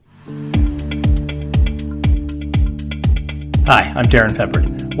Hi, I'm Darren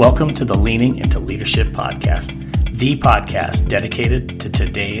Peppard. Welcome to the Leaning into Leadership podcast, the podcast dedicated to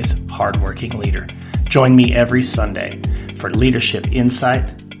today's hardworking leader. Join me every Sunday for leadership insight,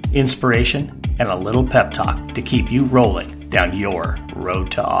 inspiration, and a little pep talk to keep you rolling down your road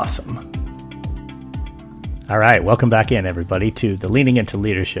to awesome. All right, welcome back in, everybody, to the Leaning into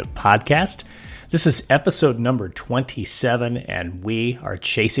Leadership podcast. This is episode number 27, and we are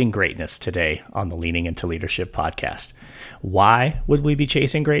chasing greatness today on the Leaning into Leadership podcast. Why would we be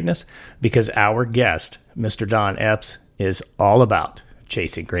chasing greatness? Because our guest, Mr. Don Epps, is all about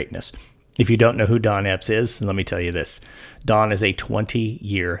chasing greatness. If you don't know who Don Epps is, let me tell you this. Don is a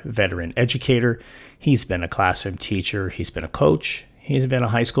 20-year veteran educator. He's been a classroom teacher. He's been a coach. He's been a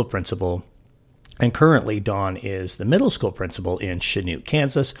high school principal. And currently, Don is the middle school principal in Chanute,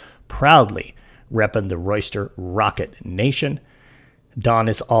 Kansas, proudly repping the Royster Rocket Nation. Don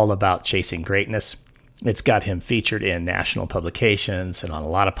is all about chasing greatness. It's got him featured in national publications and on a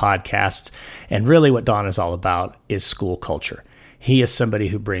lot of podcasts. And really what Don is all about is school culture. He is somebody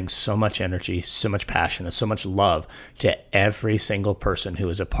who brings so much energy, so much passion, and so much love to every single person who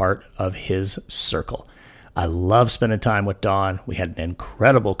is a part of his circle. I love spending time with Don. We had an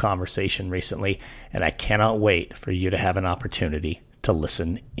incredible conversation recently, and I cannot wait for you to have an opportunity to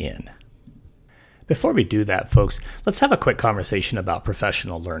listen in. Before we do that, folks, let's have a quick conversation about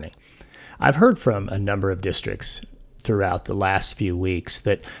professional learning. I've heard from a number of districts throughout the last few weeks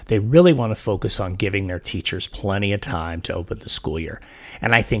that they really want to focus on giving their teachers plenty of time to open the school year.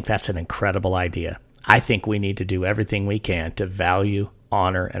 And I think that's an incredible idea. I think we need to do everything we can to value,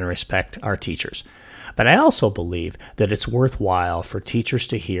 honor, and respect our teachers. But I also believe that it's worthwhile for teachers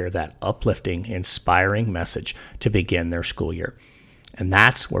to hear that uplifting, inspiring message to begin their school year. And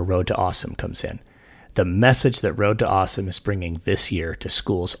that's where Road to Awesome comes in. The message that Road to Awesome is bringing this year to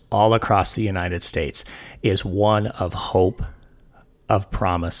schools all across the United States is one of hope, of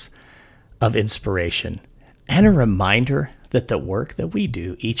promise, of inspiration, and a reminder that the work that we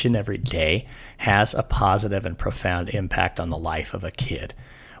do each and every day has a positive and profound impact on the life of a kid.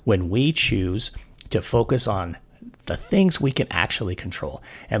 When we choose to focus on the things we can actually control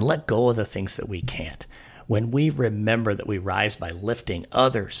and let go of the things that we can't, when we remember that we rise by lifting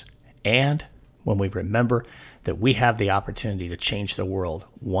others, and when we remember that we have the opportunity to change the world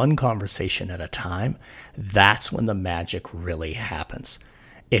one conversation at a time, that's when the magic really happens.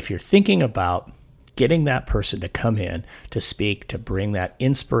 If you're thinking about getting that person to come in to speak, to bring that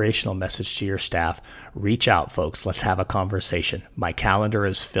inspirational message to your staff, reach out, folks. Let's have a conversation. My calendar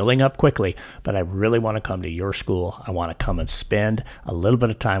is filling up quickly, but I really want to come to your school. I want to come and spend a little bit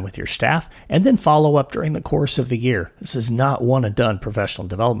of time with your staff and then follow up during the course of the year. This is not one and done professional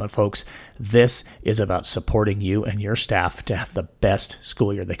development, folks. This is about supporting you and your staff to have the best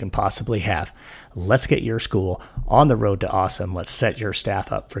school year they can possibly have. Let's get your school on the road to awesome. Let's set your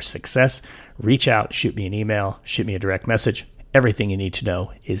staff up for success. Reach out, shoot me an email, shoot me a direct message. Everything you need to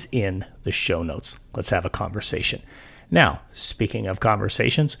know is in the show notes. Let's have a conversation. Now, speaking of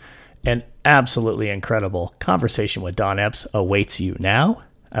conversations, an absolutely incredible conversation with Don Epps awaits you now.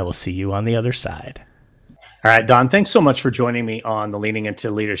 I will see you on the other side. All right, Don, thanks so much for joining me on the Leaning into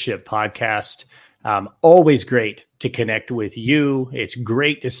Leadership podcast. Always great to connect with you. It's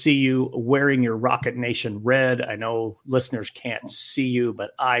great to see you wearing your Rocket Nation red. I know listeners can't see you,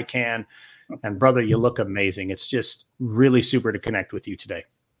 but I can. And brother, you look amazing. It's just really super to connect with you today.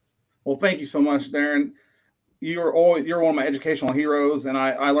 Well, thank you so much, Darren. You're one of my educational heroes, and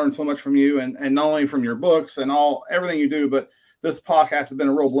I learned so much from you, and not only from your books and everything you do, but this podcast has been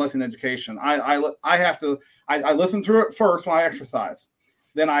a real blessing in education. I listen through it first when I exercise.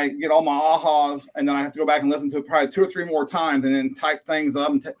 Then I get all my ahas, and then I have to go back and listen to it probably 2 or 3 more times, and then type things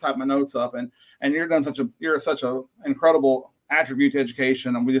up and type my notes up. And you're such a incredible attribute to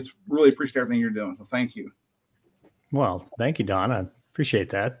education, and we just really appreciate everything you're doing. So thank you. Well, thank you, Don. I appreciate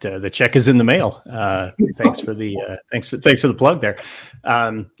that. The check is in the mail. Thanks for the plug there.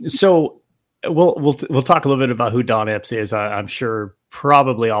 So we'll talk a little bit about who Don Epps is. I'm sure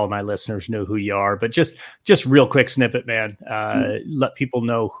probably all of my listeners know who you are, but just real quick snippet, man. Let people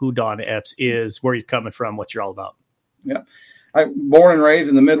know who Don Epps is, where you're coming from, what you're all about. Yeah. I'm born and raised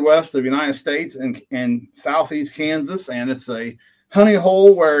in the Midwest of the United States in Southeast Kansas, and it's a honey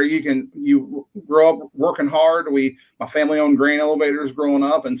hole where you grow up working hard. My family owned grain elevators growing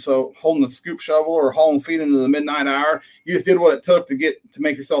up, and so holding a scoop shovel or hauling feed into the midnight hour, you just did what it took to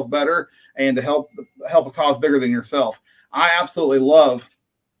make yourself better and to help a cause bigger than yourself. I absolutely love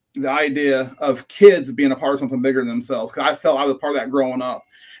the idea of kids being a part of something bigger than themselves, because I felt I was a part of that growing up.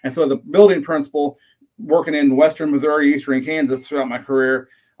 And so as a building principal, working in Western Missouri, Eastern Kansas throughout my career,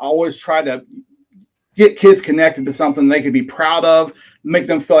 I always try to get kids connected to something they could be proud of, make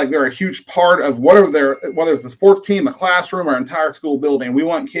them feel like they're a huge part of whether it's a sports team, a classroom, or entire school building. We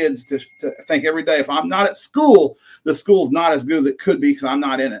want kids to think every day, if I'm not at school, the school's not as good as it could be because I'm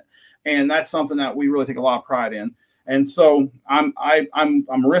not in it. And that's something that we really take a lot of pride in. And so I'm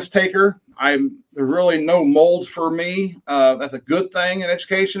a risk taker. There's really no molds for me. That's a good thing in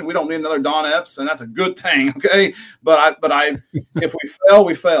education. We don't need another Don Epps, and that's a good thing. Okay, but if we fail,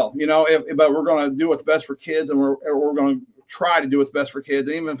 we fail. But we're going to do what's best for kids, and we're going to try to do what's best for kids.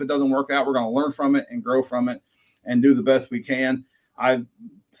 And even if it doesn't work out, we're going to learn from it and grow from it, and do the best we can. I'm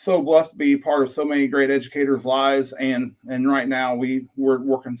so blessed to be part of so many great educators' lives, and right now we're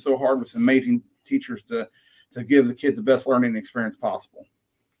working so hard with some amazing teachers to give the kids the best learning experience possible.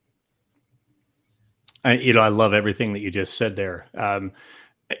 I love everything that you just said there.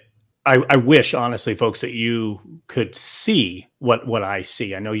 I wish, honestly, folks, that you could see what I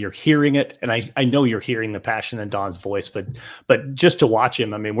see. I know you're hearing it, and I know you're hearing the passion in Don's voice, but just to watch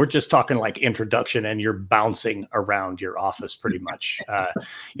him, I mean, we're just talking like introduction, and you're bouncing around your office pretty much.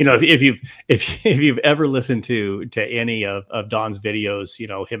 If you've ever listened to any of Don's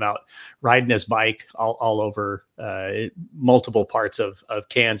videos, him out riding his bike all over multiple parts of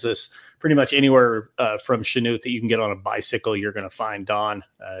Kansas, pretty much anywhere from Chanute that you can get on a bicycle, you're going to find Don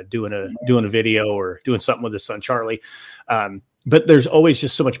doing a video or doing something with his son Charlie. But there's always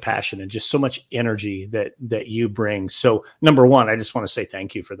just so much passion and just so much energy that you bring. So number one, I just want to say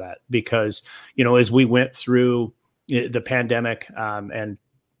thank you for that, because, as we went through the pandemic, and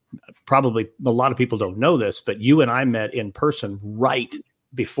probably a lot of people don't know this, but you and I met in person right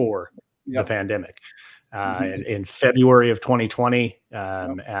before the pandemic. In February of 2020,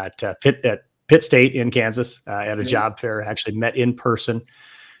 at Pitt State in Kansas, at a job fair, actually met in person.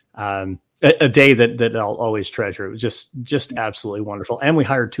 A day that I'll always treasure. It was just absolutely wonderful. And we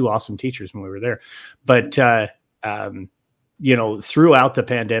hired 2 awesome teachers when we were there. But, throughout the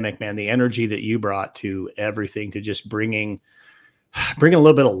pandemic, man, the energy that you brought to everything, to just bringing a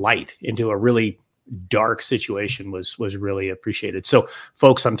little bit of light into a really dark situation was really appreciated. So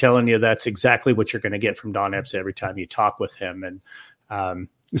folks, I'm telling you, that's exactly what you're going to get from Don Epps every time you talk with him. And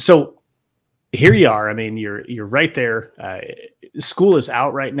so here you are. I mean, you're right there. School is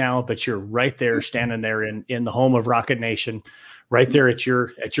out right now, but you're right there, standing there in the home of Rocket Nation, right there at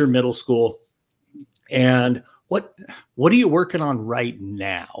your middle school. And what are you working on right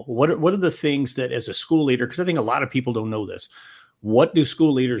now? What are the things that, as a school leader, because I think a lot of people don't know this, what do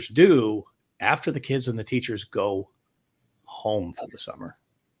school leaders do after the kids and the teachers go home for the summer?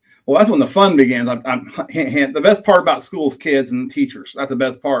 Well, that's when the fun begins. The best part about school is kids and teachers. That's the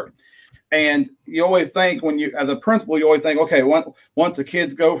best part. And you always think, as a principal, you always think, okay, once the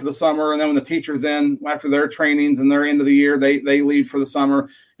kids go for the summer, and then when the teachers then, after their trainings and their end of the year, they leave for the summer,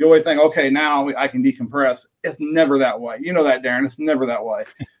 you always think, okay, now I can decompress. It's never that way. You know that, Darren. It's never that way.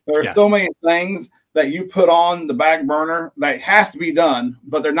 There are so many things that you put on the back burner that has to be done,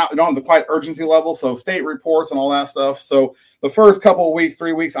 but they don't have the quite urgency level. So state reports and all that stuff. So the first couple of weeks,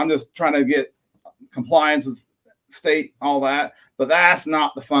 3 weeks, I'm just trying to get compliance with state, all that. But that's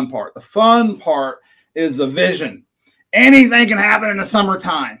not the fun part. The fun part is the vision. Anything can happen in the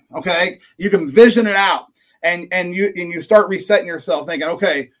summertime. Okay. You can vision it out, and you start resetting yourself, thinking,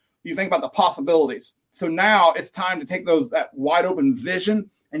 okay, you think about the possibilities. So now it's time to take that wide open vision,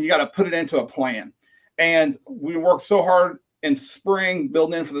 and you got to put it into a plan. And we worked so hard in spring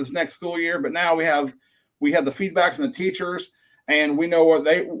building in for this next school year, but now we have the feedback from the teachers, and we know where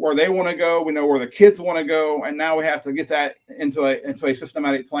they want to go. We know where the kids want to go, and now we have to get that into a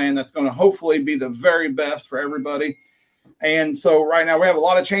systematic plan that's going to hopefully be the very best for everybody. And so right now we have a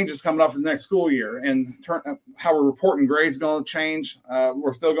lot of changes coming up for the next school year, and how we're reporting grades is going to change.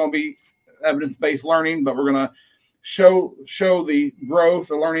 We're still going to be evidence-based learning, but we're going to show the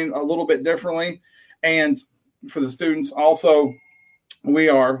growth of learning a little bit differently. And for the students also,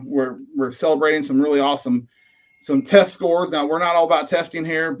 we're celebrating some really awesome test scores. Now, we're not all about testing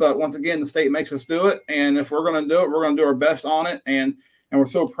here, but once again, the state makes us do it. And if we're going to do it, we're going to do our best on it. And we're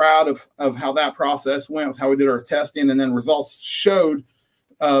so proud of how that process went, with how we did our testing, and then results showed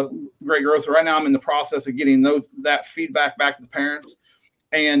great growth. So right now I'm in the process of getting that feedback back to the parents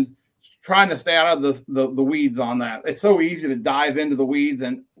and trying to stay out of the weeds on that. It's so easy to dive into the weeds,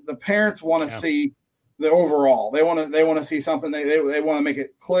 and the parents want to see the overall. They want to see something. They want to make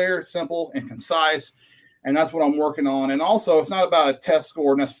it clear, simple, and concise. And that's what I'm working on. And also, it's not about a test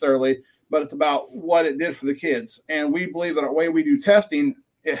score necessarily, but it's about what it did for the kids. And we believe that the way we do testing,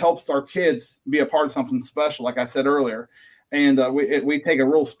 it helps our kids be a part of something special, like I said earlier. And we take a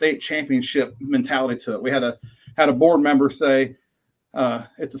real state championship mentality to it. We had a board member say,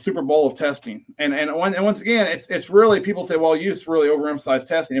 it's a Super Bowl of testing. And once again, it's really, people say, well, you just really overemphasize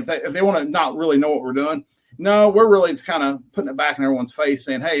testing. If they want to not really know what we're doing, no, we're really just kind of putting it back in everyone's face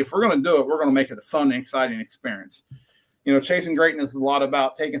saying, hey, if we're going to do it, we're going to make it a fun and exciting experience. Chasing greatness is a lot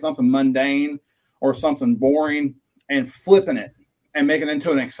about taking something mundane or something boring and flipping it and making it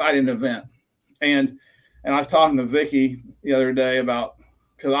into an exciting event. And I was talking to Vicky the other day about,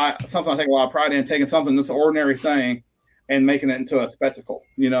 because something I take a lot of pride in, taking something that's an ordinary thing and making it into a spectacle,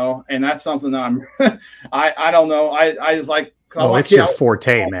 and that's something that I'm, I don't know. I just like, it's your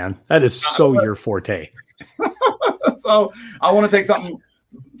forte, man. That is your forte. So I want to take something.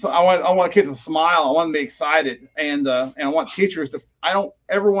 So I want kids to smile. I want them to be excited. And I want teachers to, I don't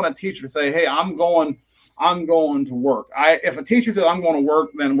ever want a teacher to say, hey, I'm going to work. If a teacher says I'm going to work,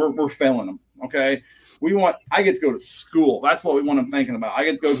 then we're failing them. Okay. I get to go to school. That's what we want them thinking about. I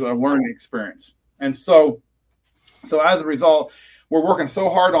get to go to a learning experience. And so as a result, we're working so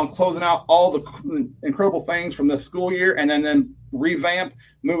hard on closing out all the incredible things from this school year and then revamp,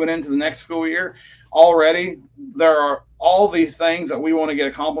 moving into the next school year. Already, there are all these things that we want to get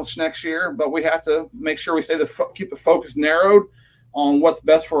accomplished next year, but we have to make sure we keep the focus narrowed on what's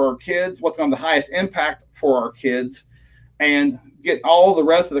best for our kids, what's going to have the highest impact for our kids, and get all the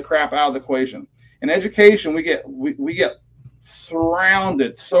rest of the crap out of the equation. In education, we get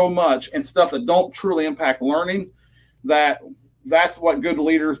surrounded so much in stuff that don't truly impact learning that's what good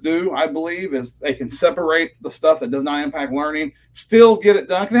leaders do, I believe, is they can separate the stuff that does not impact learning, still get it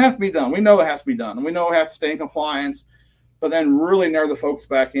done, because it has to be done. We know it has to be done, and we know we have to stay in compliance, but then really narrow the focus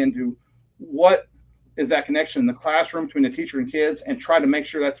back into what is that connection in the classroom between the teacher and kids, and try to make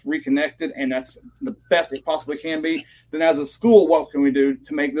sure that's reconnected and that's the best it possibly can be. Then as a school, what can we do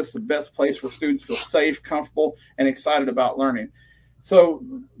to make this the best place for students to feel safe, comfortable, and excited about learning? So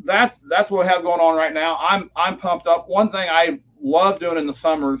that's what we have going on right now. I'm pumped up. One thing I love doing in the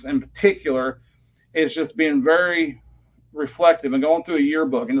summers in particular is just being very reflective and going through a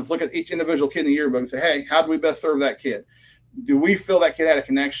yearbook and just look at each individual kid in the yearbook and say, hey, how do we best serve that kid? Do we feel that kid had a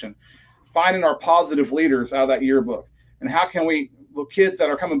connection? Finding our positive leaders out of that yearbook. And how can we, the kids that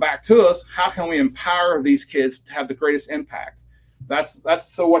are coming back to us, how can we empower these kids to have the greatest impact? That's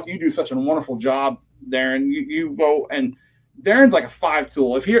so what you do such a wonderful job, Darren. You go, and Darren's like a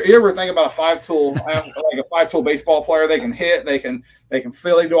 5-tool. If you ever think about a 5-tool, like a 5-tool baseball player, they can hit, they can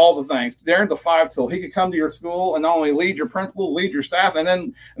fill, they do all the things. Darren's a 5-tool. He could come to your school and not only lead your principal, lead your staff,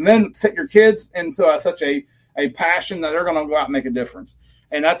 and then fit your kids into such a passion that they're going to go out and make a difference.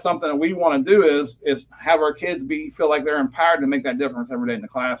 And that's something that we want to do is have our kids feel like they're empowered to make that difference every day in the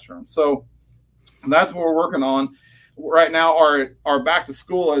classroom. So that's what we're working on right now. Our back to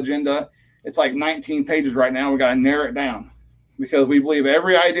school agenda, it's like 19 pages right now. We got to narrow it down because we believe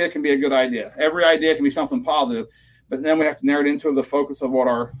every idea can be a good idea. Every idea can be something positive, but then we have to narrow it into the focus of what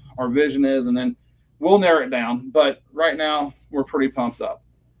our vision is, and then we'll narrow it down. But right now we're pretty pumped up.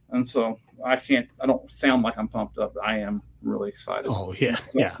 And so I don't sound like I'm pumped up. I am really excited. Oh yeah.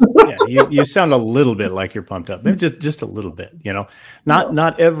 Yeah. You sound a little bit like you're pumped up. Maybe just a little bit,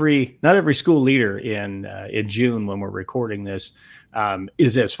 not every school leader in June when we're recording this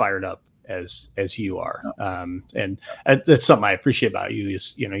is as fired up as you are. And that's something I appreciate about you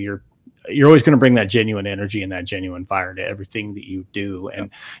is, you're always going to bring that genuine energy and that genuine fire to everything that you do. And,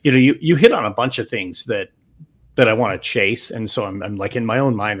 you hit on a bunch of things that I want to chase. And so I'm like in my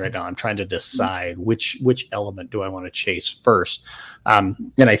own mind right now, I'm trying to decide which element do I want to chase first.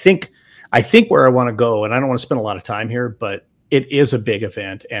 And I think where I want to go, and I don't want to spend a lot of time here, but it is a big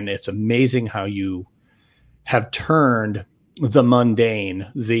event, and it's amazing how you have turned the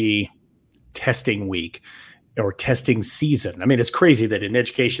mundane, the testing week or testing season. I mean, it's crazy that in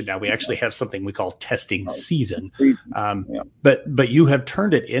education now we actually have something we call testing season. But you have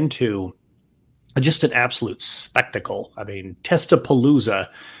turned it into just an absolute spectacle. I mean, Testapalooza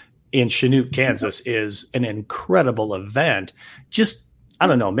in Chanute, Kansas is an incredible event. Just,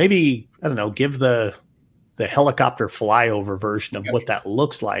 give the helicopter flyover version of what that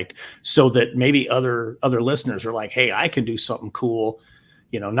looks like so that maybe other listeners are like, hey, I can do something cool,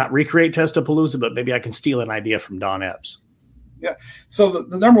 not recreate Testapalooza, but maybe I can steal an idea from Don Epps. Yeah. So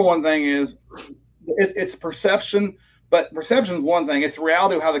the number one thing is it's perception. But perception is one thing. It's the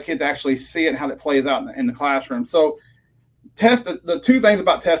reality of how the kids actually see it and how it plays out in the classroom. So the two things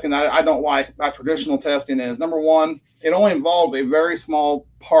about testing that I don't like about traditional testing is, number one, it only involves a very small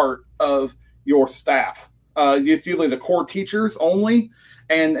part of your staff. It's usually the core teachers only,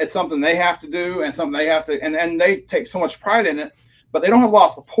 and it's something they have to do and something they have to, and they take so much pride in it, but they don't have a lot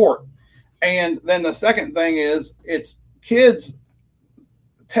of support. And then the second thing is it's kids.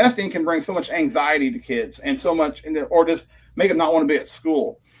 Testing can bring so much anxiety to kids and so much, or just make them not want to be at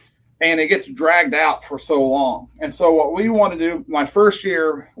school. And it gets dragged out for so long. And so what we want to do, my first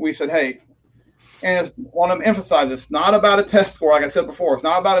year, we said, hey, and I want to emphasize it's not about a test score. Like I said before, it's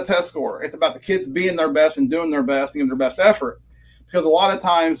not about a test score. It's about the kids being their best and doing their best and giving their best effort. Because a lot of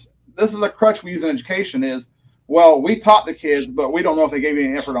times, this is a crutch we use in education is, well, we taught the kids, but we don't know if they gave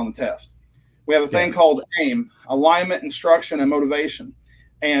any effort on the test. We have a thing called AIM, alignment, instruction, and motivation.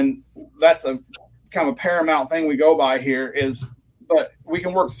 And that's a kind of a paramount thing we go by here is, but we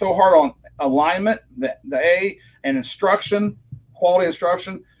can work so hard on alignment, the A, and instruction, quality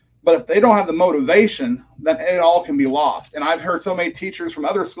instruction. But if they don't have the motivation, then it all can be lost. And I've heard so many teachers from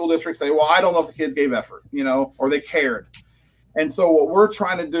other school districts say, well, I don't know if the kids gave effort, or they cared. And so what we're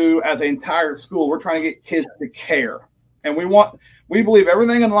trying to do as an entire school, we're trying to get kids to care. And we believe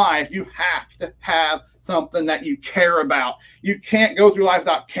everything in life, you have to have something that you care about. You can't go through life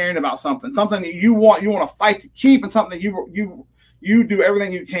without caring about something that you want to fight to keep, and something that you do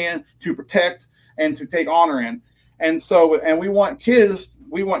everything you can to protect and to take honor in. And so, and we want kids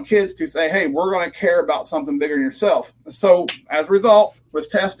to say, hey, we're going to care about something bigger than yourself. So as a result, with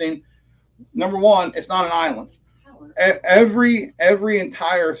testing, number one, it's not an island. Every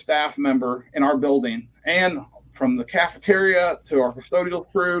entire staff member in our building, and from the cafeteria to our custodial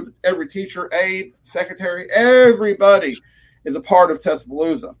crew, every teacher, aide, secretary, everybody is a part of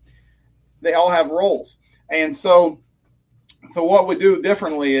Testapalooza. They all have roles. And so what we do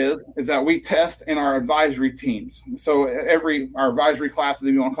differently is that we test in our advisory teams. So our advisory classes,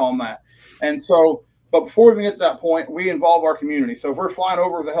 if you want to call them that. And so, but before we get to that point, we involve our community. So if we're flying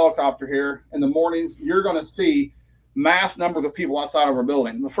over with a helicopter here in the mornings, you're going to see mass numbers of people outside of our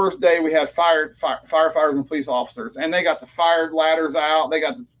building. The first day we had firefighters and police officers, and they got the fire ladders out. They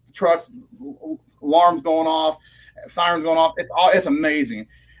got the trucks, alarms going off, sirens going off. It's amazing.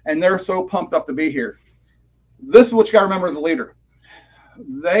 And they're so pumped up to be here. This is what you got to remember as a leader.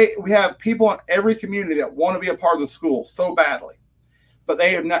 We have people in every community that want to be a part of the school so badly, but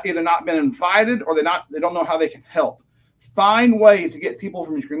they have either not been invited or they don't know how they can help. Find ways to get people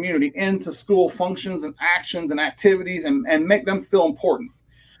from your community into school functions and actions and activities and make them feel important.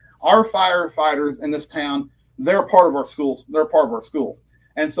 Our firefighters in this town, they're part of our schools. They're part of our school.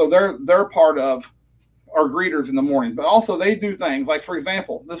 And so they're part of our greeters in the morning, but also they do things like, for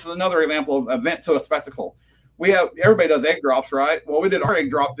example, this is another example of event to a spectacle. Everybody does egg drops, right? Well, we did our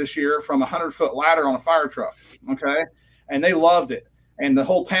egg drops this year from a 100-foot ladder on a fire truck. Okay. And they loved it. And the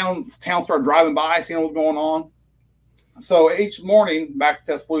whole town started driving by, seeing what was going on. So each morning, back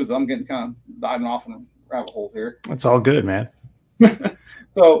to Testapalooza, I'm getting kind of diving off in rabbit holes here. That's all good, man.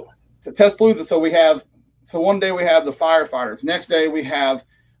 So to Testapalooza, so one day we have the firefighters. Next day we have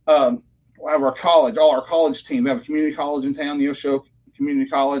our college, all our college team. We have a community college in town, the Osho Community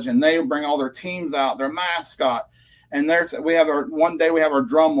College, and they bring all their teams out, their mascot. And we have our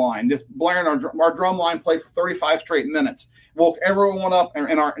drum line, just blaring our drum line played for 35 straight minutes. Woke everyone up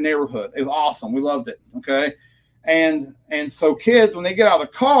in our neighborhood. It was awesome. We loved it. Okay. And so kids, when they get out of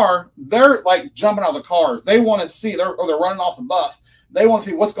the car, they're like jumping out of the cars. They want to see, they're running off the bus. They want to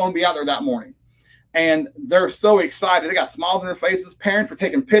see what's going to be out there that morning. And they're so excited. They got smiles on their faces. Parents are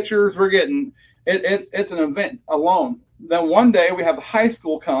taking pictures. We're getting, it's an event alone. Then one day we have the high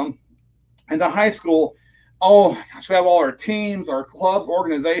school come, and the high school, oh gosh, we have all our teams, our clubs,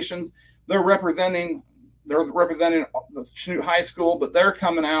 organizations. They're representing the Chanute High School, but they're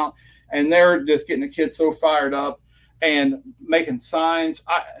coming out and they're just getting the kids so fired up and making signs.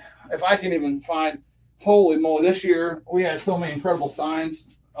 If I can even find, holy moly, this year we had so many incredible signs.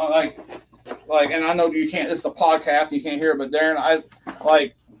 And I know you can't, this is a podcast and you can't hear it, but Darren,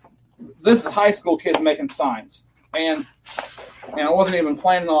 this is high school kids making signs. And I wasn't even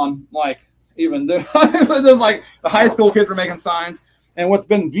planning on even doing it was just like the high school kids were making signs. And what's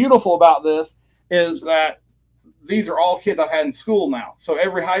been beautiful about this is that these are all kids I've had in school now. So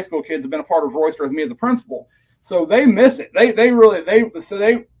every high school kid's been a part of Royster with me as the principal. So they miss it. They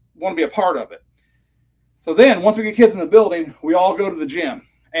want to be a part of it. So then once we get kids in the building, we all go to the gym.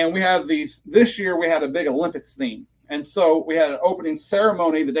 And we have this year we had a big Olympics theme. And so we had an opening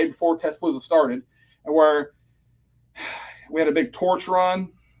ceremony the day before Testapalooza started, where we had a big torch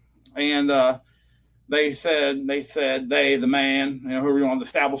run, and they said, the man, whoever you want, the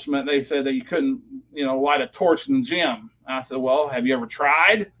establishment, they said that you couldn't, light a torch in the gym. And I said, well, have you ever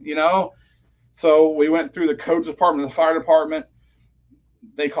tried? So we went through the codes department, the fire department.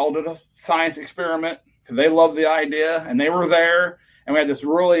 They called it a science experiment because they loved the idea, and they were there. And we had this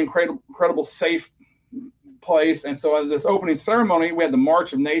really incredible safe place. And so at this opening ceremony, we had the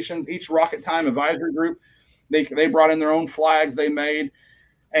March of Nations, each Rocket Time advisory group. They brought in their own flags they made.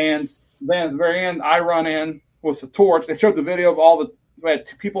 And then at the very end, I run in was the torch. They showed the video of we had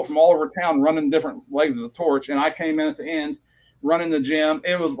people from all over town running different legs of the torch, and I came in at the end, running the gym.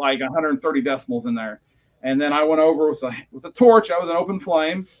 It was like 130 decibels in there. And then I went over with a torch. That was an open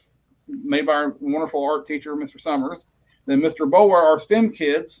flame made by our wonderful art teacher, Mr. Summers. Then Mr. Bower, our STEM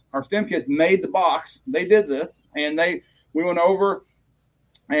kids made the box. They did this, and we went over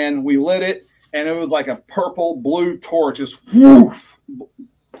and we lit it, and it was like a purple blue torch, just woof,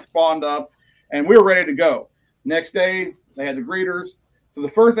 spawned up, and we were ready to go. Next day, they had the greeters. So the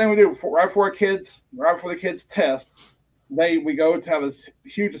first thing we do right before the kids test, we go to have a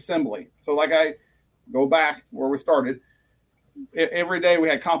huge assembly. So like I go back where we started. Every day we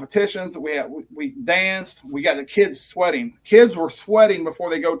had competitions. We danced. We got the kids sweating. Kids were sweating before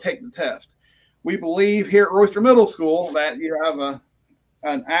they go take the test. We believe here at Royster Middle School that you have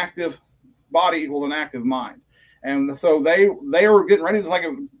an active body equals an active mind. And so they were getting ready. It was like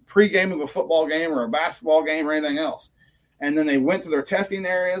a pregame of a football game or a basketball game or anything else. And then they went to their testing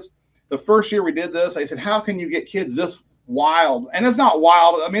areas. The first year we did this, they said, how can you get kids this wild? And it's not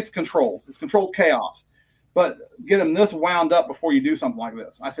wild. I mean, it's controlled. It's controlled chaos. But get them this wound up before you do something like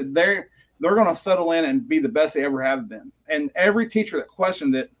this. I said, they're going to settle in and be the best they ever have been. And every teacher that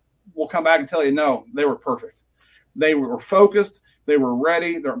questioned it will come back and tell you, no, they were perfect. They were focused. They were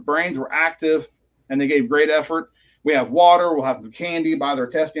ready. Their brains were active, and they gave great effort. We have water. We'll have candy by their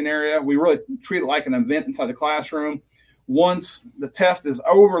testing area. We really treat it like an event inside the classroom. Once the test is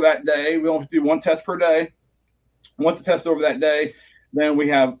over that day, we only do one test per day. Once the test is over that day, then we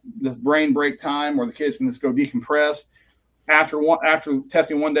have this brain break time where the kids can just go decompress. After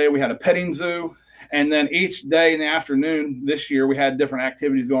testing one day, we had a petting zoo. And then each day in the afternoon this year, we had different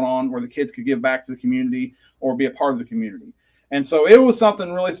activities going on where the kids could give back to the community or be a part of the community. And so it was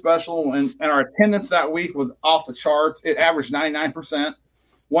something really special. And our attendance that week was off the charts. It averaged 99%.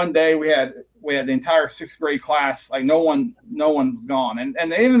 One day we had the entire sixth grade class, like no one was gone.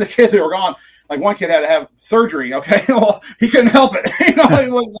 And even the kids that were gone, like one kid had to have surgery. Okay. Well, he couldn't help it. He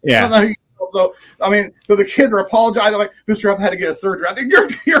wasn't. Yeah. So, I mean, so the kids were apologizing, like, Mr. Up had to get a surgery. I think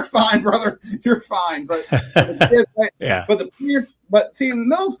you're fine, brother. You're fine. But the kids, yeah. But see, in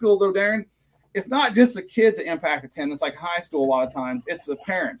middle school though, Darren, it's not just the kids that impact attendance, like high school a lot of times. It's the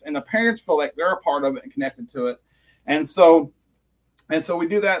parents. And the parents feel like they're a part of it and connected to it. And so we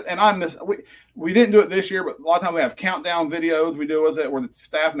do that. And we didn't do it this year, but a lot of times we have countdown videos we do with it where the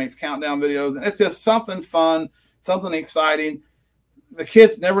staff makes countdown videos. And it's just something fun, something exciting. The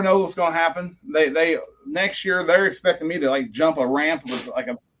kids never know what's going to happen. They next year, they're expecting me to like jump a ramp with like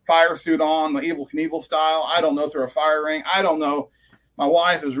a fire suit on, the Evel Knievel style. I don't know, through a fire ring. I don't know. My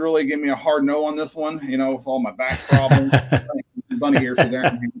wife is really giving me a hard no on this one, with all my back problems. Bunny ears are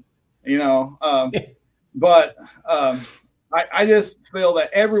there, but I just feel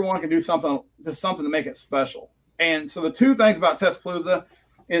that everyone can do something to make it special. And so the two things about Testpalooza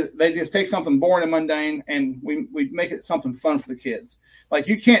is they just take something boring and mundane and we make it something fun for the kids. Like,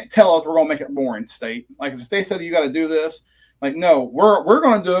 you can't tell us we're going to make it boring, state. Like, if the state said you got to do this, like, no, we're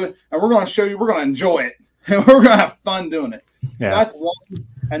going to do it and we're going to show you, we're going to enjoy it and we're going to have fun doing it. Yeah. That's one.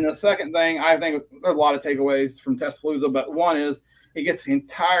 And the second thing, I think there's a lot of takeaways from Testpalooza, but one is it gets the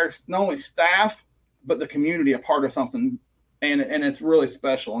entire, not only staff, but the community a part of something. And it's really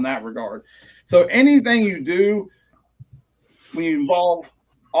special in that regard. So anything you do when you involve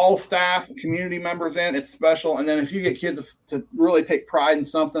all staff, community members in, it's special. And then if you get kids to really take pride in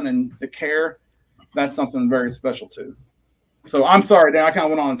something and to care, that's something very special too. So I'm sorry, Dan, I kind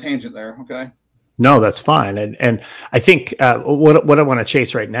of went on a tangent there. Okay. No, that's fine. And I think what I want to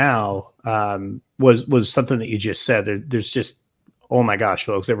chase right now was something that you just said. There's just, oh my gosh,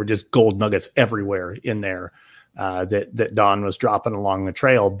 folks, there were just gold nuggets everywhere in there that Don was dropping along the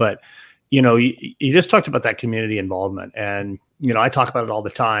trail. But, you just talked about that community involvement. And, I talk about it all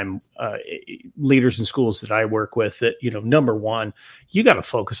the time. Leaders in schools that I work with that, number one, you got to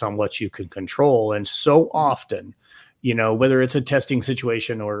focus on what you can control. And so often, whether it's a testing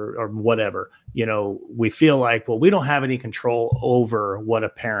situation or whatever, we feel like, well, we don't have any control over what a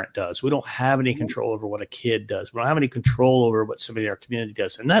parent does. We don't have any control over what a kid does. We don't have any control over what somebody in our community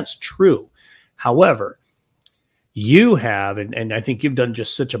does. And that's true. However, you have, and I think you've done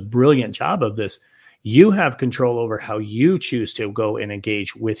just such a brilliant job of this, you have control over how you choose to go and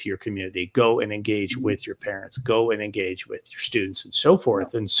engage with your community, go and engage with your parents, go and engage with your students and so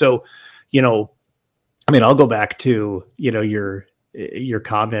forth. And so, I'll go back to, your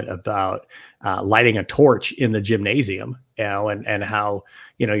comment about lighting a torch in the gymnasium, and how,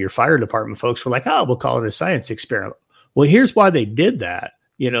 your fire department folks were like, oh, we'll call it a science experiment. Well, here's why they did that.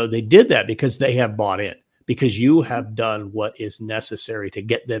 They did that because they have bought in, because you have done what is necessary to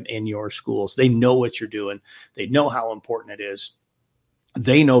get them in your schools. They know what you're doing. They know how important it is.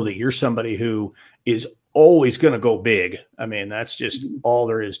 They know that you're somebody who is always going to go big. I mean, that's just all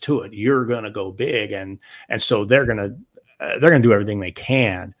there is to it. You're going to go big. And so they're going to do everything they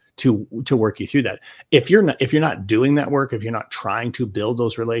can to work you through that. If you're not doing that work, if you're not trying to build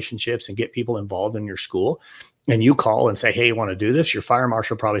those relationships and get people involved in your school, and you call and say, hey, you want to do this? Your fire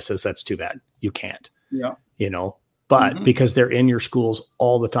marshal probably says, that's too bad. You can't, but because they're in your schools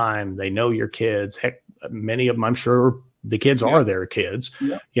all the time, they know your kids. Heck, many of them, I'm sure the kids are their kids,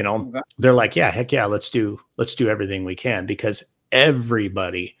 they're like, yeah, heck yeah, let's do everything we can, because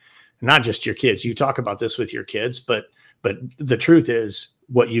everybody, not just your kids, you talk about this with your kids, but the truth is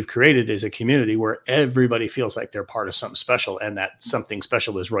what you've created is a community where everybody feels like they're part of something special. And that something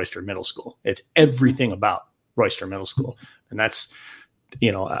special is Royster Middle School. It's everything about Royster Middle School. And that's,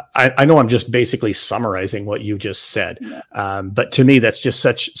 I know I'm just basically summarizing what you just said. But to me, that's just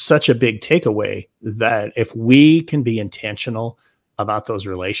such a big takeaway, that if we can be intentional about those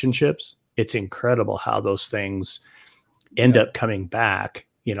relationships, it's incredible how those things end up coming back,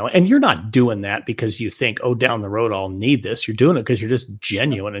 and you're not doing that because you think, oh, down the road, I'll need this. You're doing it because you're just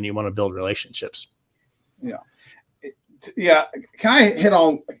genuine and you want to build relationships. Yeah. Yeah. Can I hit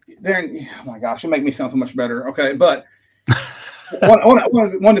on Darren? Oh my gosh, it'll make me sound so much better. Okay. But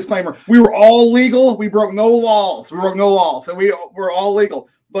one disclaimer: we were all legal. We broke no laws. So we're all legal.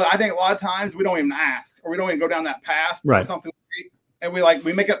 But I think a lot of times we don't even ask, or we don't even go down that path. Right. Something, and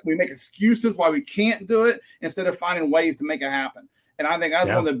we make excuses why we can't do it instead of finding ways to make it happen. And I think that's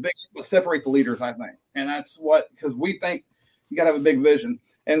one of the biggest what separate the leaders. I think, and that's because we think you got to have a big vision.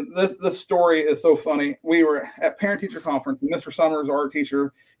 And this story is so funny. We were at parent teacher conference, and Mr. Summers, our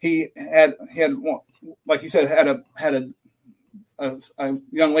teacher, he had like you said, had a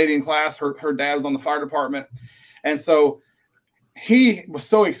young lady in class. Her dad was on the fire department. And so he was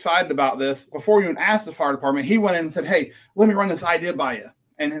so excited about this. Before he even asked the fire department, he went in and said, hey, let me run this idea by you.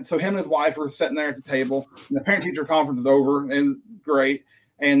 And so him and his wife were sitting there at the table, and the parent teacher conference is over, and great.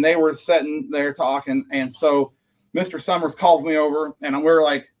 And they were sitting there talking. And so Mr. Summers calls me over, and we're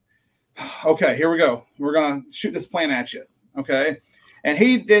like, okay, here we go. We're going to shoot this plan at you. Okay. And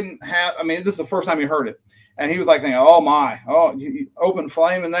he didn't have, this is the first time he heard it. And he was like, you open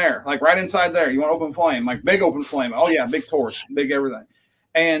flame in there, like right inside there. You want open flame, like big open flame. Oh yeah. Big torch, big everything.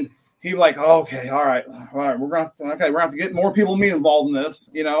 And he was like, okay, all right. We're going to have to get more people than me involved in this,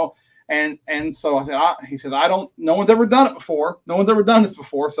 And so I said, he said, no one's ever done it before. No one's ever done this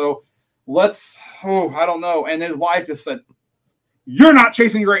before. So I don't know. And his wife just said, you're not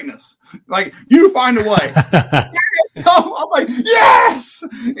chasing greatness. Like, you find a way. I'm like, yes.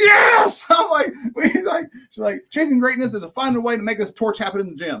 I'm like, she's like, chasing greatness is to find a way to make this torch happen in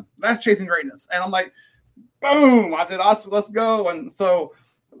the gym. That's chasing greatness. And I'm like, boom. I said, let's go. And so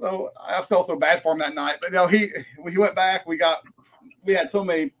I felt so bad for him that night. But he went back. We had so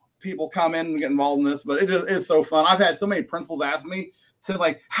many people come in and get involved in this, but it's so fun. I've had so many principals ask me, said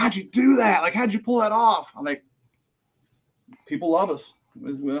like, how'd you do that? Like, how'd you pull that off? I'm like, people love us.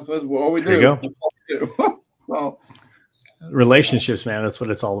 That's what we do. There you go. That's what we do. So, relationships, man, that's what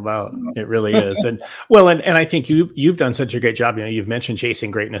it's all about. It really is. And I think you've done such a great job. You've mentioned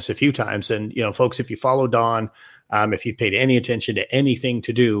chasing greatness a few times, and folks, if you follow Don, if you've paid any attention to anything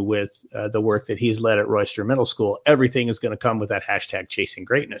to do with the work that he's led at Royster Middle School, everything is going to come with that hashtag chasing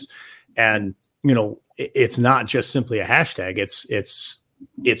greatness. And it's not just simply a hashtag.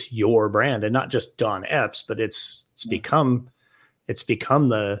 It's your brand, and not just Don Epps, but it's become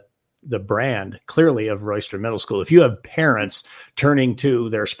the brand clearly of Royster Middle School. If you have parents turning to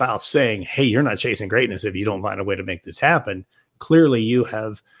their spouse saying, hey, you're not chasing greatness if you don't find a way to make this happen, clearly you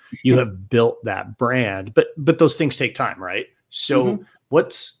have built that brand, but those things take time, right? So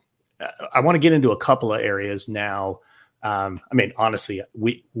I want to get into a couple of areas now. Honestly,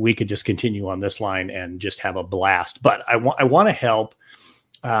 we could just continue on this line and just have a blast, but I want to help.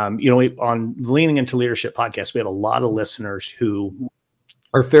 On the Leaning into Leadership podcast, we have a lot of listeners who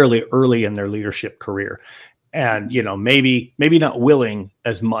are fairly early in their leadership career, and maybe not willing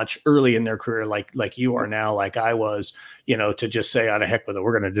as much early in their career like you are now, like I was, to just say, out of heck with it,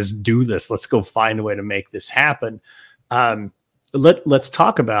 we're going to just do this. Let's go find a way to make this happen. Let's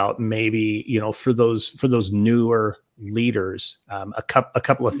talk about maybe for those newer leaders, a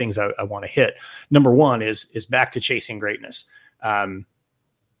couple of things I want to hit. Number one is back to chasing greatness.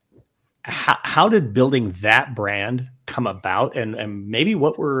 How did building that brand come about, and maybe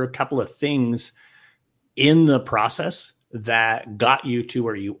what were a couple of things in the process that got you to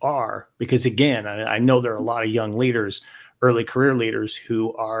where you are? Because again, I know there are a lot of young leaders, early career leaders,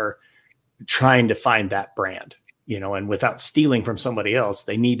 who are trying to find that brand, and without stealing from somebody else,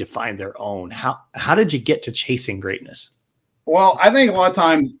 they need to find their own. How did you get to chasing greatness? Well, I think a lot of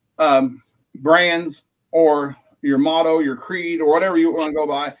times brands or your motto, your creed, or whatever you want to go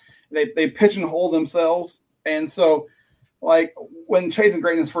by, they pigeonhole themselves. And so, like when Chasing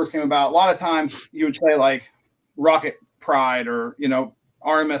Greatness first came about, a lot of times you would say like Rocket Pride or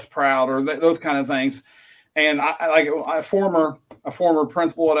RMS Proud or those kind of things. And I like a former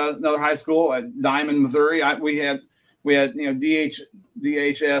principal at another high school at Diamond, Missouri. We had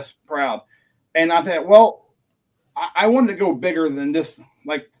DHS Proud, and I thought, well, I wanted to go bigger than this,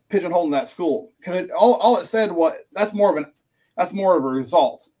 like pigeonholing that school, because all it said was that's more of a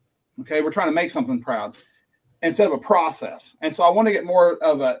result. Okay, we're trying to make something proud instead of a process, and so I want to get more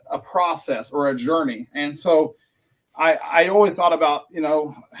of a process or a journey. And so I always thought about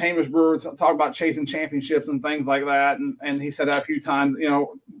Hamish Brewer talk about chasing championships and things like that, and he said that a few times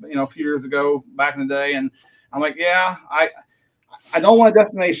a few years ago back in the day, and I'm like, yeah, I don't want a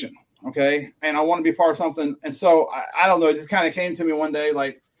destination. Okay. And I want to be part of something. And so I don't know. It just kind of came to me one day,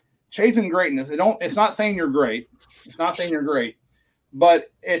 like chasing greatness. It's not saying you're great. It's not saying you're great, but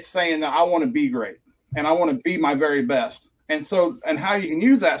it's saying that I want to be great and I want to be my very best. And so, and how you can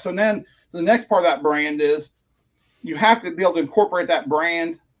use that. So then the next part of that brand is you have to be able to incorporate that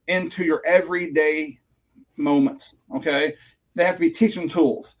brand into your everyday moments. Okay. They have to be teaching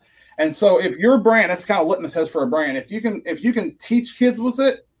tools. And so if your brand, that's kind of litmus test for a brand. If you can teach kids with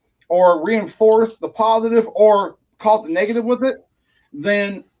it, or reinforce the positive or call it the negative with it,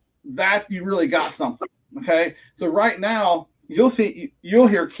 then that you really got something. Okay. So right now you'll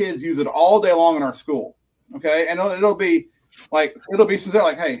hear kids use it all day long in our school. Okay. And it'll be sincere,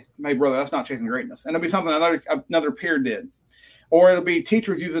 like, hey brother, that's not chasing greatness. And it'll be something another peer did, or it'll be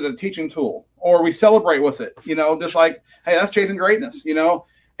teachers use it as a teaching tool, or we celebrate with it, just like, hey, that's chasing greatness,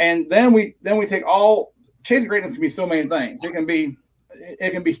 and then we take all chasing greatness can be so many things. It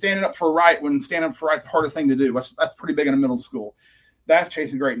can be standing up for right when standing up for right the hardest thing to do. That's pretty big in a middle school. That's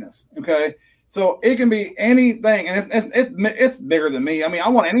chasing greatness. Okay, so it can be anything, and it's bigger than me. I mean, I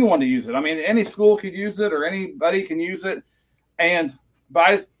want anyone to use it. I mean, any school could use it, or anybody can use it.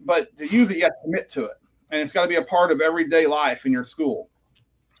 But to use it, you have to commit to it, and it's got to be a part of everyday life in your school.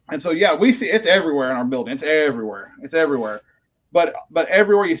 And so, yeah, we see it's everywhere in our building. It's everywhere. But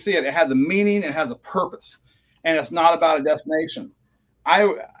everywhere you see it, it has a meaning. It has a purpose, and it's not about a destination.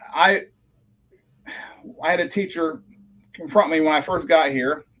 I had a teacher confront me when I first got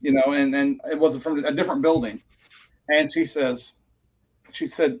here, and it was from a different building. And she said,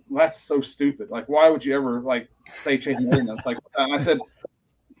 well, that's so stupid. Like, why would you ever say chasing greatness? Like, I said,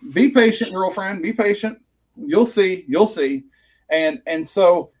 be patient, girlfriend, be patient. You'll see. And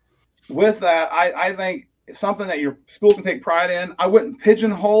so with that, I think it's something that your school can take pride in. I wouldn't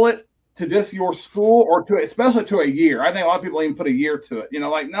pigeonhole it to just your school or especially to a year. I think a lot of people even put a year to it,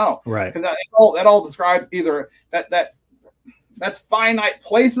 no, right. Because that all describes either that's finite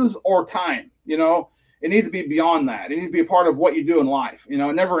places or time, it needs to be beyond that. It needs to be a part of what you do in life. It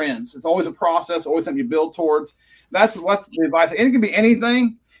never ends. It's always a process, always something you build towards. That's what's the advice. And it can be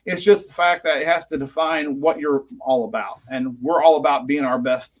anything. It's just the fact that it has to define what you're all about. And we're all about being our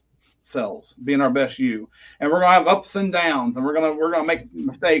best selves, being our best you, and we're gonna have ups and downs, and we're gonna make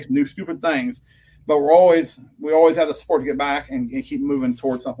mistakes and do stupid things, but we always have the support to get back and keep moving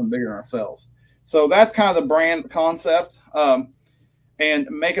towards something bigger than ourselves. So that's kind of the brand concept, and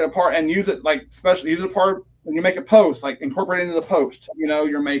make it a part and use it, like especially use it a part when you make a post, like incorporate it into the post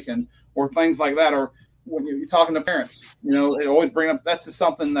you're making, or things like that, or when you're talking to parents, they always bring up. That's just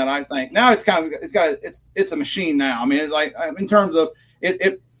something that I think now it's a machine now. I mean, it's like in terms of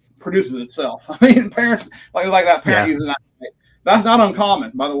it produces itself. I mean, parents like that parent using that. That's not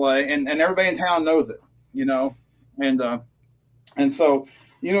uncommon, by the way, and everybody in town knows it, and so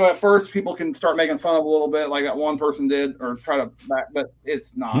at first people can start making fun of a little bit, like that one person did, or try to back, but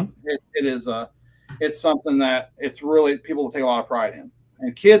it's not. Mm-hmm. It's something that it's really people take a lot of pride in,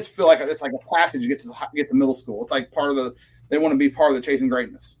 and kids feel like it's like a passage to get to middle school. It's like they want to be part of the chasing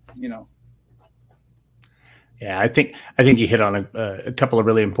greatness, Yeah, I think you hit on a couple of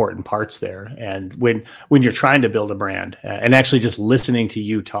really important parts there. And when you're trying to build a brand, and actually just listening to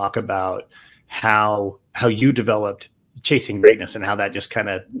you talk about how you developed Chasing Greatness and how that just kind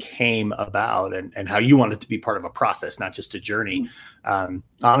of came about, and how you wanted to be part of a process, not just a journey.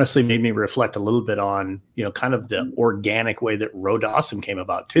 Honestly made me reflect a little bit on, kind of the organic way that Road to Awesome came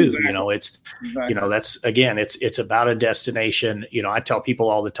about too. Exactly. It's, that's, again, it's about a destination. I tell people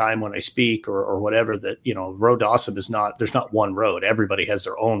all the time when I speak or whatever that, Road to Awesome there's not one road. Everybody has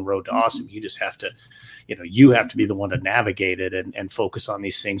their own road to awesome. You just have to, you have to be the one to navigate it and focus on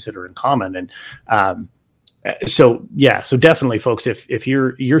these things that are in common. And, so definitely, folks, if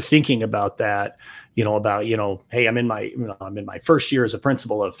you're thinking about that, hey, I'm in my first year as a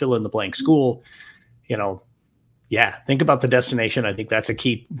principal of fill in the blank school, think about the destination. I think that's a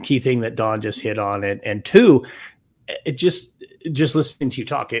key thing that Don just hit on. And two, it just listening to you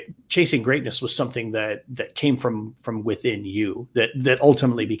talk, Chasing Greatness was something that came from within you that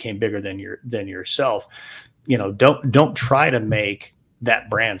ultimately became bigger than yourself. Don't try to make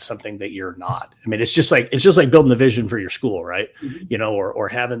that brand something that you're not. I mean, it's just like building the vision for your school, right? Mm-hmm. Or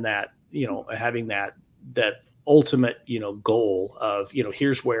having that, having that ultimate, goal of,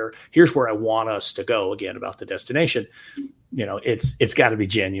 here's where I want us to go. Again, about the destination, it's got to be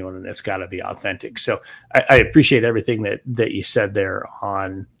genuine and it's got to be authentic. So I appreciate everything that you said there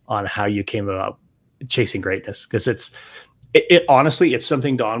on how you came about Chasing Greatness, because it honestly, it's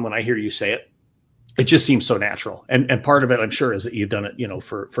something, Don, when I hear you say it, it just seems so natural. And part of it, I'm sure, is that you've done it,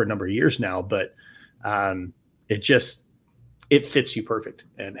 for a number of years now, but it fits you perfect.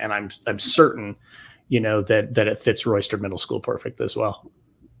 And I'm certain, that it fits Royster Middle School perfect as well.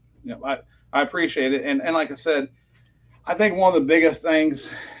 I appreciate it. And like I said, I think one of the biggest things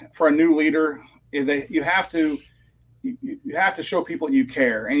for a new leader is that you have to show people you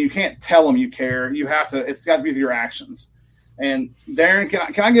care, and you can't tell them you care. It's got to be through your actions. And Darren,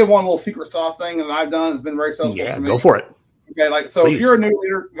 can I give one little secret sauce thing that I've done? It's been very successful for me. Go for it. Okay, Please. If you're a new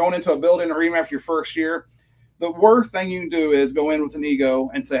leader going into a building or even after your first year, the worst thing you can do is go in with an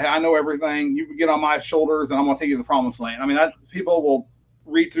ego and say, "Hey, I know everything. You can get on my shoulders, and I'm going to take you to the promised land." I mean, people will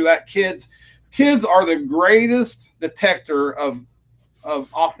read through that. Kids are the greatest detector of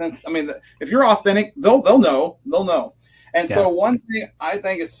offense. I mean, if you're authentic, they'll know. And so one thing I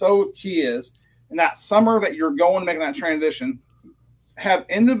think is so key is, in that summer that you're going, making that transition, have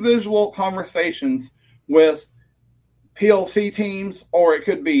individual conversations with PLC teams, or it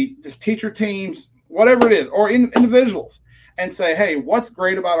could be just teacher teams, whatever it is, or individuals, and say, "Hey, what's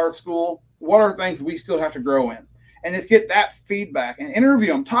great about our school? What are things we still have to grow in?" And just get that feedback and interview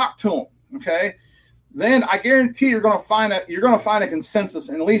them, talk to them. Okay. Then I guarantee you're going to find a consensus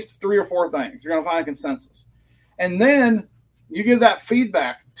in at least 3 or 4 things. You're going to find a consensus. And then you give that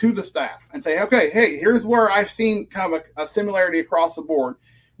feedback to the staff and say, "Okay, hey, here's where I've seen kind of a similarity across the board.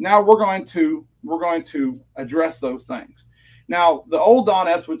 Now we're going to address those things." Now, the old Don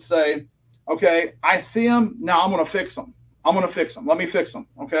Epps would say, "Okay, I see them. Now I'm going to fix them. Let me fix them."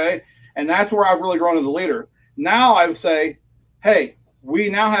 Okay. And that's where I've really grown as a leader. Now I would say, "Hey, we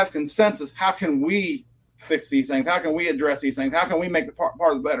now have consensus. How can we fix these things? How can we address these things? How can we make the part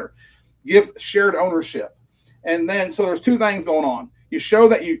of the better?" Give shared ownership. And then, so there's 2 things going on. You show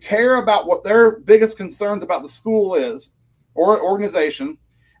that you care about what their biggest concerns about the school is or organization.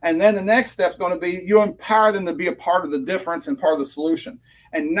 And then the next step is going to be you empower them to be a part of the difference and part of the solution.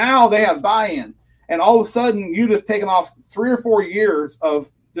 And now they have buy-in. And all of a sudden, you just taken off 3 or 4 years of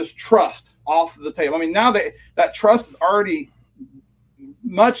just trust off the table. I mean, now that trust is already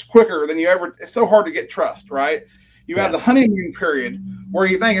much quicker than you ever. It's so hard to get trust, right? You have the honeymoon period where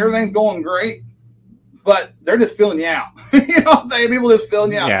you think everything's going great, but they're just filling you out. People just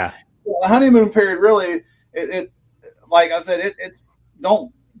filling you out. Yeah. The honeymoon period really, it like I said, it's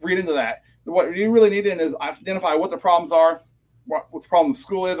don't read into that. What you really need to do is identify what the problems are, what the problem the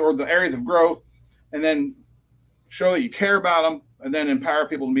school is, or the areas of growth, and then show that you care about them, and then empower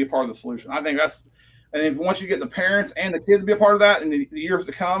people to be a part of the solution. I think and if once you get the parents and the kids to be a part of that in the years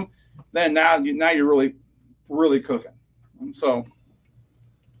to come, then now you're really, really cooking. And so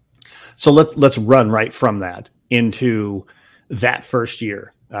let's run right from that into that first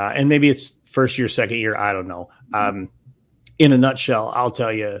year. And maybe it's first year, second year, I don't know. In a nutshell, I'll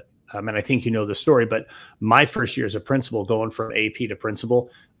tell you, and I think you know the story, but my first year as a principal, going from AP to principal,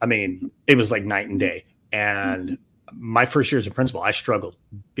 I mean, it was like night and day. And my first year as a principal, I struggled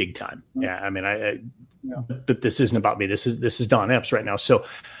big time. Yeah. I mean, but this isn't about me. This is Don Epps right now. So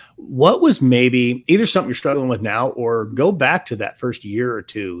what was maybe either something you're struggling with now, or go back to that first year or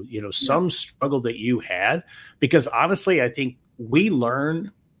two, some struggle that you had? Because honestly, I think we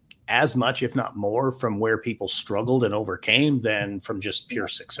learn as much, if not more, from where people struggled and overcame than from just pure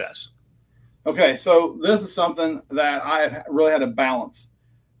success. Okay. So this is something that I have really had to balance.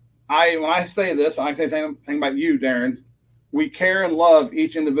 when I say this, I say something about you, Darren. We care and love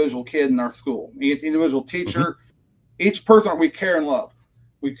each individual kid in our school, each individual teacher, each person we care and love.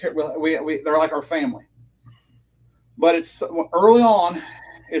 We care, they're like our family. But it's early on,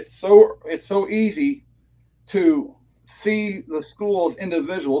 it's so easy to see the school as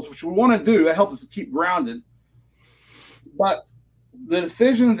individuals, which we want to do. That helps us keep grounded. But the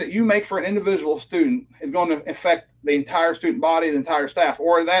decisions that you make for an individual student is going to affect the entire student body, the entire staff,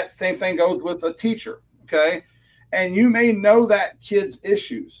 or that same thing goes with a teacher. Okay. And you may know that kid's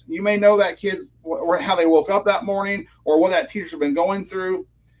issues. You may know that kid, or how they woke up that morning, or what that teacher's been going through.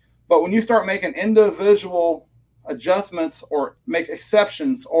 But when you start making individual adjustments or make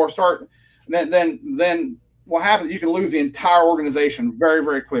exceptions or start, then what happens, you can lose the entire organization very,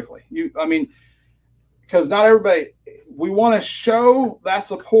 very quickly. Because not everybody, we want to show that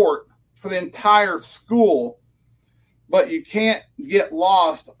support for the entire school, but you can't get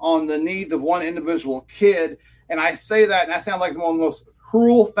lost on the needs of one individual kid. And I say that, and that sounds like one of the most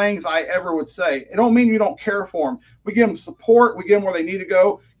cruel things I ever would say. It don't mean you don't care for them. We give them support. We get them where they need to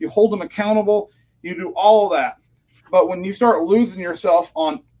go. You hold them accountable. You do all of that. But when you start losing yourself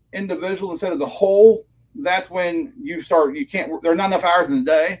on individuals instead of the whole, that's when you can't, there are not enough hours in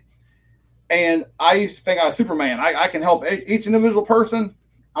the day. And I used to think I was Superman. I can help each individual person.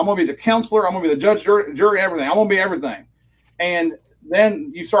 I'm going to be the counselor. I'm going to be the judge, jury, everything. I'm going to be everything. And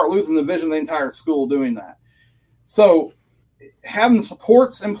then you start losing the vision of the entire school doing that. So having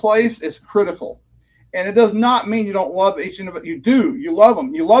supports in place is critical. And it does not mean you don't love each individual. You do. You love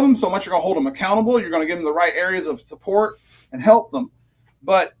them. You love them so much you're going to hold them accountable. You're going to give them the right areas of support and help them.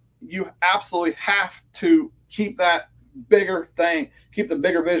 But you absolutely have to keep that bigger thing, keep the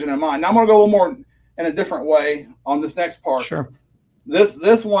bigger vision in mind. Now I'm going to go a little more in a different way on this next part. Sure.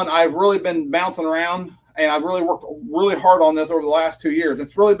 This one I've really been bouncing around, and I've really worked really hard on this over the last 2 years.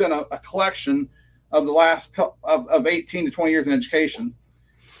 It's really been a collection of the last of 18 to 20 years in education.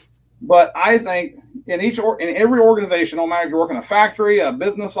 But I think in every organization, no matter if you're working in a factory, a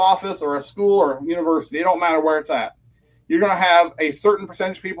business office, or a school or a university, it don't matter where it's at. You're going to have a certain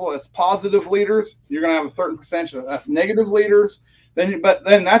percentage of people that's positive leaders. You're going to have a certain percentage that's negative leaders. But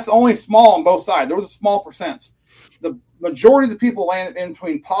then that's only small on both sides. Those are small percents. The majority of the people land in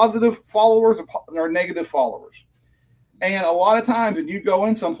between positive followers or negative followers. And a lot of times when you go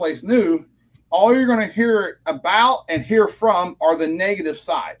in someplace new, all you're going to hear about and hear from are the negative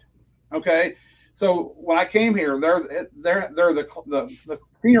side. Okay. So when I came here, they're the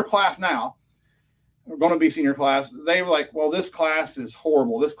senior class now. We're going to be senior class. They were like, well, this class is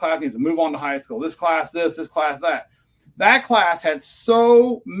horrible. This class needs to move on to high school. This class, this class, that. That class had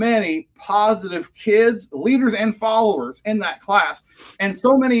so many positive kids, leaders and followers in that class, and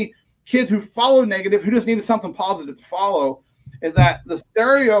so many kids who followed negative, who just needed something positive to follow, is that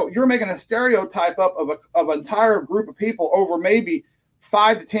you're making a stereotype up of an entire group of people over maybe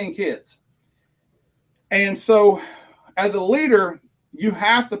 5 to 10 kids. And so as a leader, you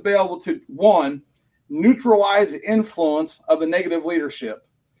have to be able to, one, neutralize the influence of the negative leadership,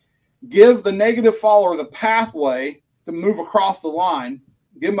 give the negative follower the pathway to move across the line,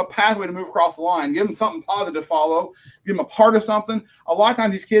 give them a pathway to move across the line, give them something positive to follow, give them a part of something. A lot of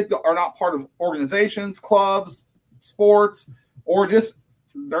times these kids are not part of organizations, clubs, sports, or just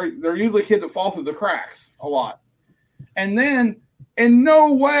they're usually kids that fall through the cracks a lot. And then in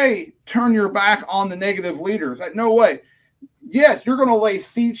no way turn your back on the negative leaders. No way. Yes, you're going to lay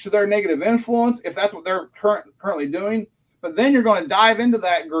siege to their negative influence if that's what they're currently doing. But then you're going to dive into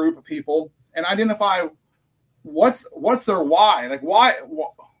that group of people and identify what's their why. Like why,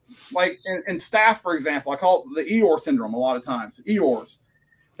 like in staff, for example, I call it the Eeyore syndrome a lot of times. Eeyores.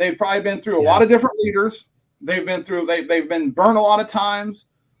 They've probably been through a lot of different leaders. They've been burned a lot of times.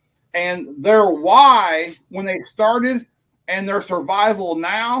 And their why when they started and their survival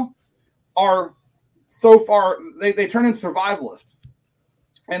now are so far, they turn into survivalists.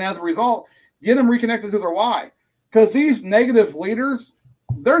 And as a result, get them reconnected to their why. Because these negative leaders,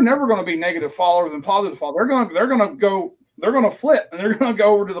 they're never going to be negative followers and positive followers. They're going to flip and they're going to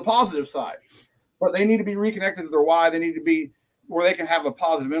go over to the positive side. But they need to be reconnected to their why. They need to be where they can have a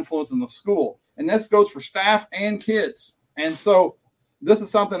positive influence in the school. And this goes for staff and kids. And so this is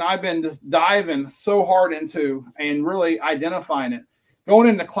something I've been just diving so hard into and really identifying it. Going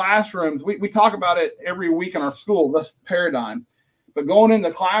into classrooms, we talk about it every week in our school, this paradigm. But going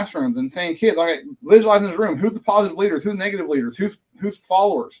into classrooms and saying, kids, okay, visualize in this room, who's the positive leaders, who's the negative leaders, who's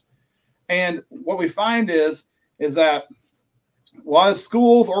followers. And what we find is that a lot of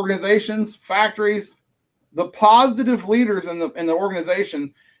schools, organizations, factories, the positive leaders in the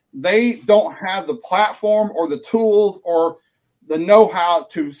organization, they don't have the platform or the tools or the know-how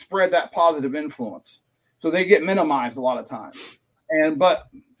to spread that positive influence. So they get minimized a lot of times. But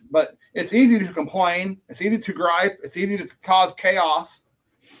it's easy to complain. It's easy to gripe. It's easy to cause chaos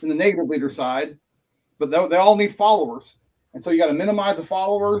in the negative leader side. But they all need followers. And so you got to minimize the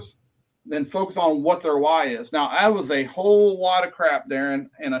followers, then focus on what their why is. Now, that was a whole lot of crap, Darren,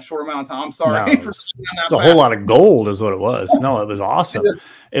 in a short amount of time. I'm sorry. No, it's a whole lot of gold is what it was. No, it was awesome.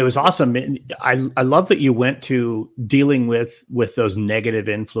 It was awesome. I love that you went to dealing with those negative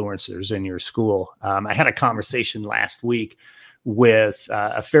influencers in your school. I had a conversation last week with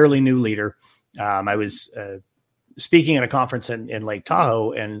a fairly new leader. I was speaking at a conference in Lake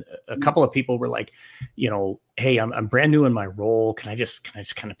Tahoe, and a couple of people were like, hey, I'm brand new in my role. Can I just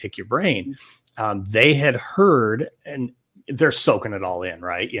kind of pick your brain? They had heard, and they're soaking it all in,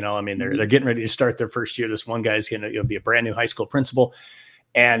 right? They're getting ready to start their first year. This one guy's going to be a brand new high school principal,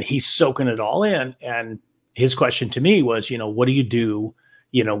 and he's soaking it all in. And his question to me was, what do you do,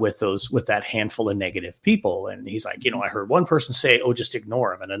 with that handful of negative people? And he's like, I heard one person say, oh, just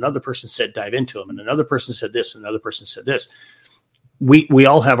ignore him. And another person said, dive into him. And another person said this, and another person said this. We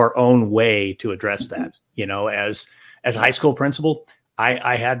all have our own way to address that. As a high school principal,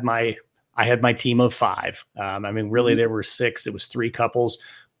 I had my team of 5. Really there were 6, it was 3 couples,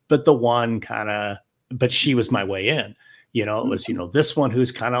 but the one but she was my way in. It was, this one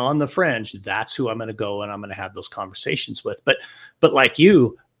who's kind of on the fringe, that's who I'm going to go and I'm going to have those conversations with. But like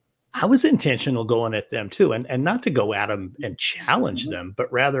you, I was intentional going at them too, and not to go at them and challenge them,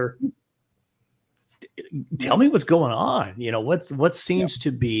 but rather tell me what's going on. What seems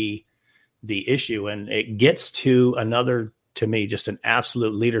to be the issue. And it gets to another, to me, just an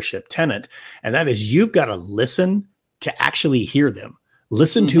absolute leadership tenet. And that is, you've got to listen to actually hear them,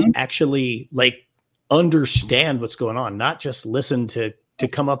 listen to actually understand what's going on, not just listen to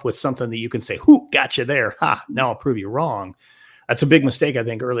come up with something that you can say, whoo, gotcha there. Ha, now I'll prove you wrong. That's a big mistake I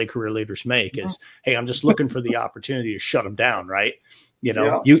think early career leaders make is, hey, I'm just looking for the opportunity to shut them down, right?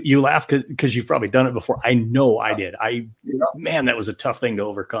 You laugh because you've probably done it before. I know I did. Man, that was a tough thing to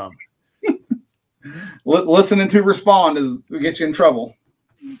overcome. Listening to respond gets you in trouble.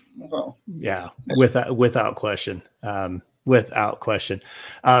 So. Yeah, without question. Without question.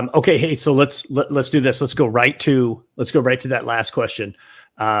 Okay. Hey, so let's do this. Let's go right to that last question.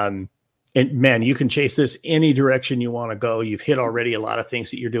 And man, you can chase this any direction you want to go. You've hit already a lot of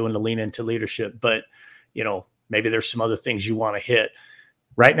things that you're doing to lean into leadership, but maybe there's some other things you want to hit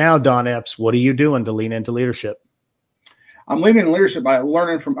right now. Don Epps, what are you doing to lean into leadership? I'm leading in leadership by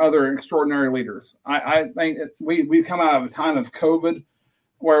learning from other extraordinary leaders. I think we've come out of a time of COVID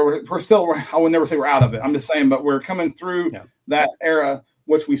where we're still, I would never say we're out of it. I'm just saying, but we're coming through that era,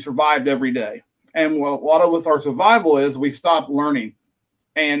 which we survived every day. And a lot of with our survival is we stopped learning.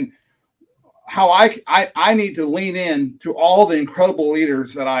 And how I need to lean in to all the incredible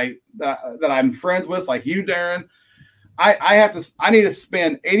leaders that I'm friends with, like you, Darren. I need to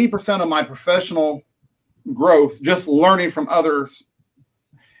spend 80% of my professional growth just learning from others,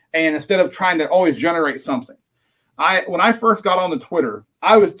 and instead of trying to always generate something. When I first got on the Twitter,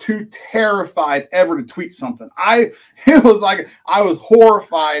 I was too terrified ever to tweet something. It was like I was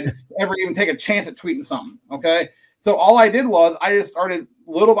horrified to ever even take a chance at tweeting something. Okay, so all I did was I just started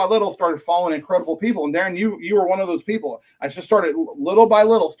little by little started following incredible people. And Darren, you were one of those people. I just started little by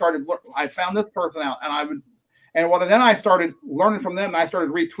little. I found this person out, and then I started learning from them. And I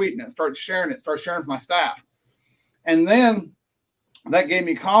started retweeting it, started sharing it with my staff, and then that gave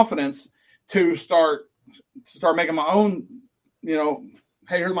me confidence to start making my own,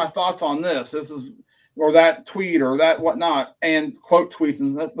 hey, here's my thoughts on this. This is, or that tweet or that whatnot, and quote tweets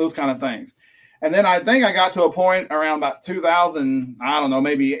and those kind of things. And then I think I got to a point around about 2000, I don't know,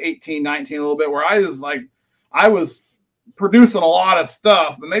 maybe 18, 19, a little bit, where I was producing a lot of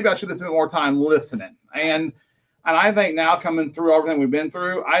stuff, but maybe I should have spent more time listening. And I think now, coming through everything we've been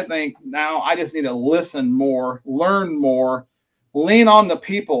through, I think now I just need to listen more, learn more, lean on the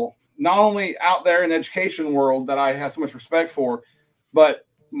people, not only out there in the education world that I have so much respect for, but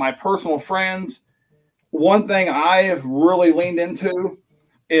my personal friends. One thing I have really leaned into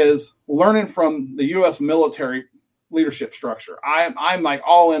is learning from the U.S. military leadership structure. I'm like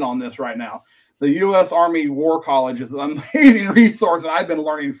all in on this right now. The U.S. Army War College is an amazing resource that I've been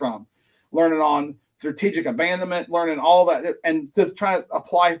learning on strategic abandonment, learning all that, and just trying to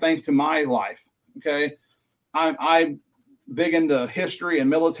apply things to my life. Okay. I'm big into history and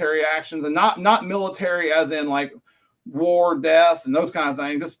military actions, and not military as in like war, death, and those kind of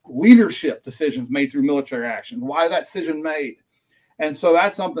things, just leadership decisions made through military actions. Why that decision made? And so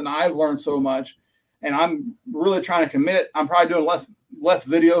that's something I've learned so much, and I'm really trying to commit. I'm probably doing less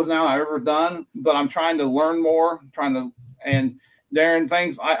videos now than I've ever done, but I'm trying to learn more, trying to And Darren,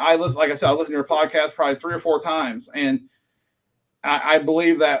 things I listen, like I said, I listen to your podcast probably 3 or 4 times. And I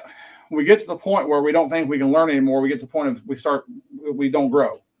believe that we get to the point where we don't think we can learn anymore. We get to the point of we don't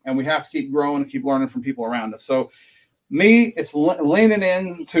grow, and we have to keep growing and keep learning from people around us. So it's leaning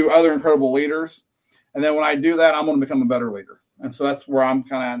into other incredible leaders. And then when I do that, I'm going to become a better leader. And so that's where I'm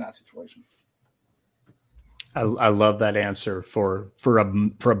kind of in that situation. I love that answer for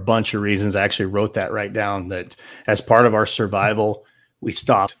a bunch of reasons. I actually wrote that right down, that as part of our survival, we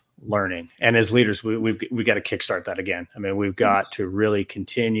stopped learning. And as leaders, we got to kickstart that again. I mean, we've got to really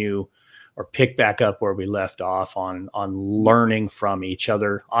continue or pick back up where we left off on learning from each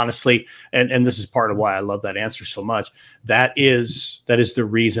other, honestly. And this is part of why I love that answer so much. That is the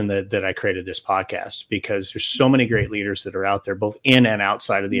reason that I created this podcast, because there's so many great leaders that are out there, both in and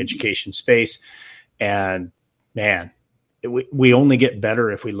outside of the education space. And man, we only get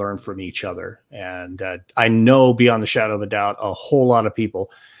better if we learn from each other. And I know beyond the shadow of a doubt, a whole lot of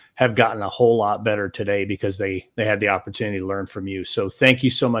people have gotten a whole lot better today because they had the opportunity to learn from you. So thank you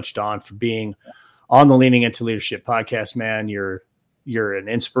so much, Don, for being on the Leaning Into Leadership podcast, man. You're an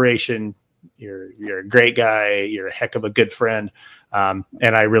inspiration. You're a great guy. You're a heck of a good friend. And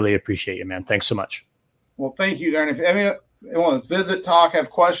I really appreciate you, man. Thanks so much. Well, thank you, Darren. If you want to visit, talk, have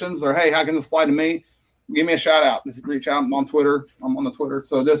questions, or, hey, how can this apply to me? Give me a shout out. Just reach out. I'm on Twitter. I'm on the Twitter.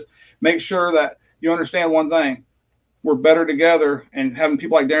 So just make sure that you understand one thing. We're better together, and having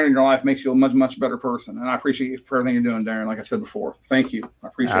people like Darren in your life makes you a much, much better person. And I appreciate you for everything you're doing, Darren. Like I said before, thank you. I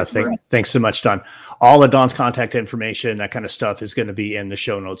appreciate it. Thanks so much, Don. All of Don's contact information, that kind of stuff, is going to be in the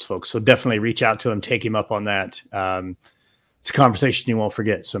show notes, folks. So definitely reach out to him, take him up on that. It's a conversation you won't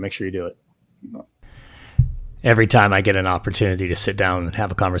forget. So make sure you do it. Every time I get an opportunity to sit down and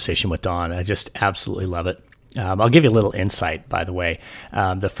have a conversation with Don, I just absolutely love it. I'll give you a little insight, by the way.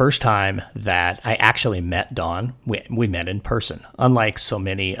 The first time that I actually met Don, we met in person. Unlike so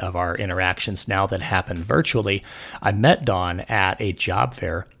many of our interactions now that happen virtually, I met Don at a job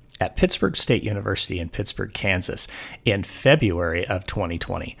fair at Pittsburgh State University in Pittsburgh, Kansas in February of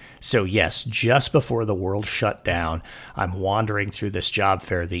 2020. So yes, just before the world shut down, I'm wandering through this job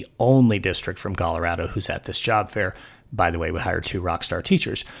fair, the only district from Colorado who's at this job fair. By the way, we hired 2 rock star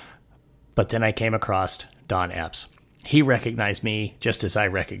teachers. But then I came across Don Epps. He recognized me just as I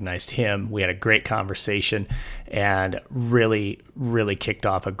recognized him. We had a great conversation and really, really kicked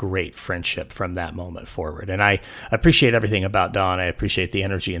off a great friendship from that moment forward. And I appreciate everything about Don. I appreciate the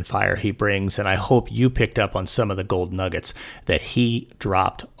energy and fire he brings. And I hope you picked up on some of the gold nuggets that he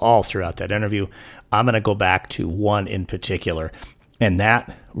dropped all throughout that interview. I'm going to go back to one in particular. And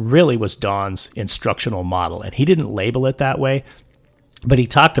that really was Don's instructional model. And he didn't label it that way, but he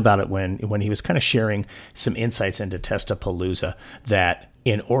talked about it when he was kind of sharing some insights into Testapalooza, that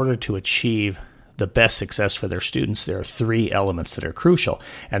in order to achieve the best success for their students, there are 3 elements that are crucial,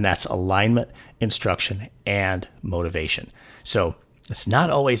 and that's alignment, instruction, and motivation. So it's not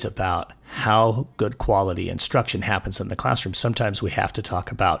always about how good quality instruction happens in the classroom. Sometimes we have to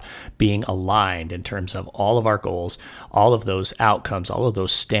talk about being aligned in terms of all of our goals, all of those outcomes, all of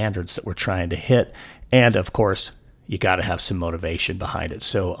those standards that we're trying to hit, and of course, you got to have some motivation behind it.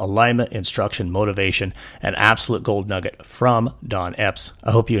 So alignment, instruction, motivation, an absolute gold nugget from Don Epps.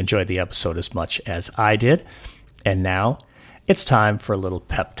 I hope you enjoyed the episode as much as I did. And now it's time for a little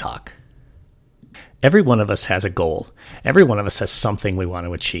pep talk. Every one of us has a goal. Every one of us has something we want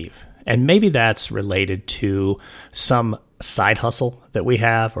to achieve. And maybe that's related to some side hustle that we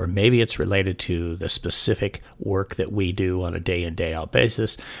have, or maybe it's related to the specific work that we do on a day in, day out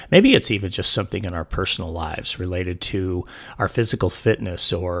basis. Maybe it's even just something in our personal lives related to our physical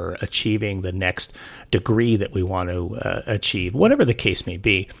fitness or achieving the next degree that we want to achieve. Whatever the case may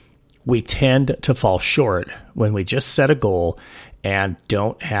be, we tend to fall short when we just set a goal and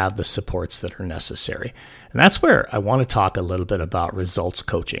don't have the supports that are necessary. And that's where I want to talk a little bit about results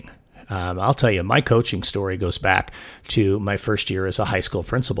coaching. I'll tell you, my coaching story goes back to my first year as a high school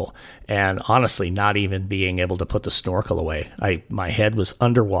principal, and honestly, not even being able to put the snorkel away. My head was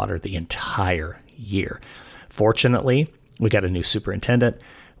underwater the entire year. Fortunately, we got a new superintendent,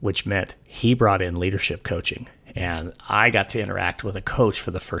 which meant he brought in leadership coaching, and I got to interact with a coach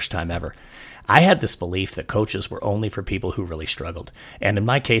for the first time ever. I had this belief that coaches were only for people who really struggled. And in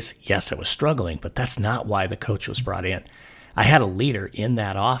my case, yes, I was struggling, but that's not why the coach was brought in. I had a leader in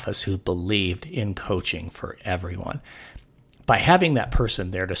that office who believed in coaching for everyone. By having that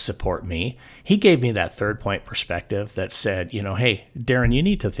person there to support me, he gave me that 3rd-point perspective that said, hey, Darren, you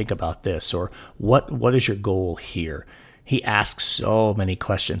need to think about this, or what is your goal here? He asked so many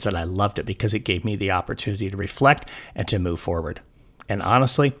questions, and I loved it because it gave me the opportunity to reflect and to move forward. And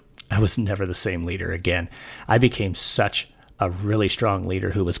honestly, I was never the same leader again. I became such a really strong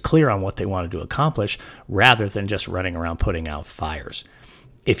leader who was clear on what they wanted to accomplish rather than just running around putting out fires.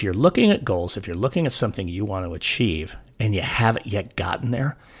 If you're looking at goals, if you're looking at something you want to achieve and you haven't yet gotten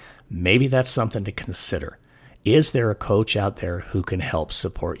there, maybe that's something to consider. Is there a coach out there who can help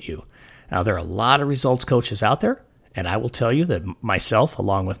support you? Now, there are a lot of results coaches out there, and I will tell you that myself,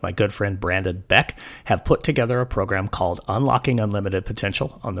 along with my good friend Brandon Beck, have put together a program called Unlocking Unlimited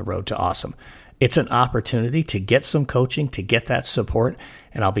Potential on the Road to Awesome. It's an opportunity to get some coaching, to get that support,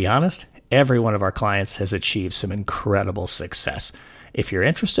 and I'll be honest, every one of our clients has achieved some incredible success. If you're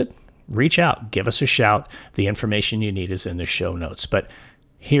interested, reach out, give us a shout. The information you need is in the show notes. But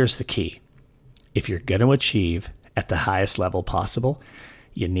here's the key. If you're going to achieve at the highest level possible,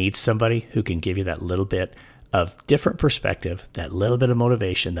 you need somebody who can give you that little bit of different perspective, that little bit of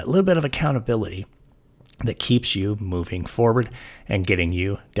motivation, that little bit of accountability that keeps you moving forward and getting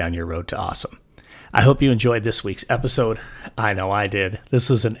you down your road to awesome. I hope you enjoyed this week's episode. I know I did. This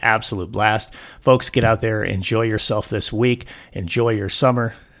was an absolute blast. Folks, get out there, enjoy yourself this week, enjoy your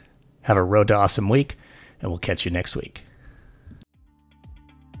summer, have a road to awesome week, and we'll catch you next week.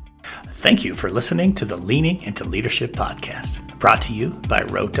 Thank you for listening to the Leaning into Leadership podcast, brought to you by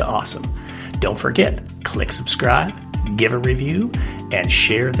Road to Awesome. Don't forget, click subscribe, give a review, and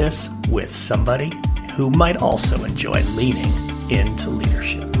share this with somebody who might also enjoy leaning into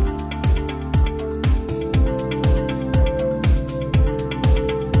leadership.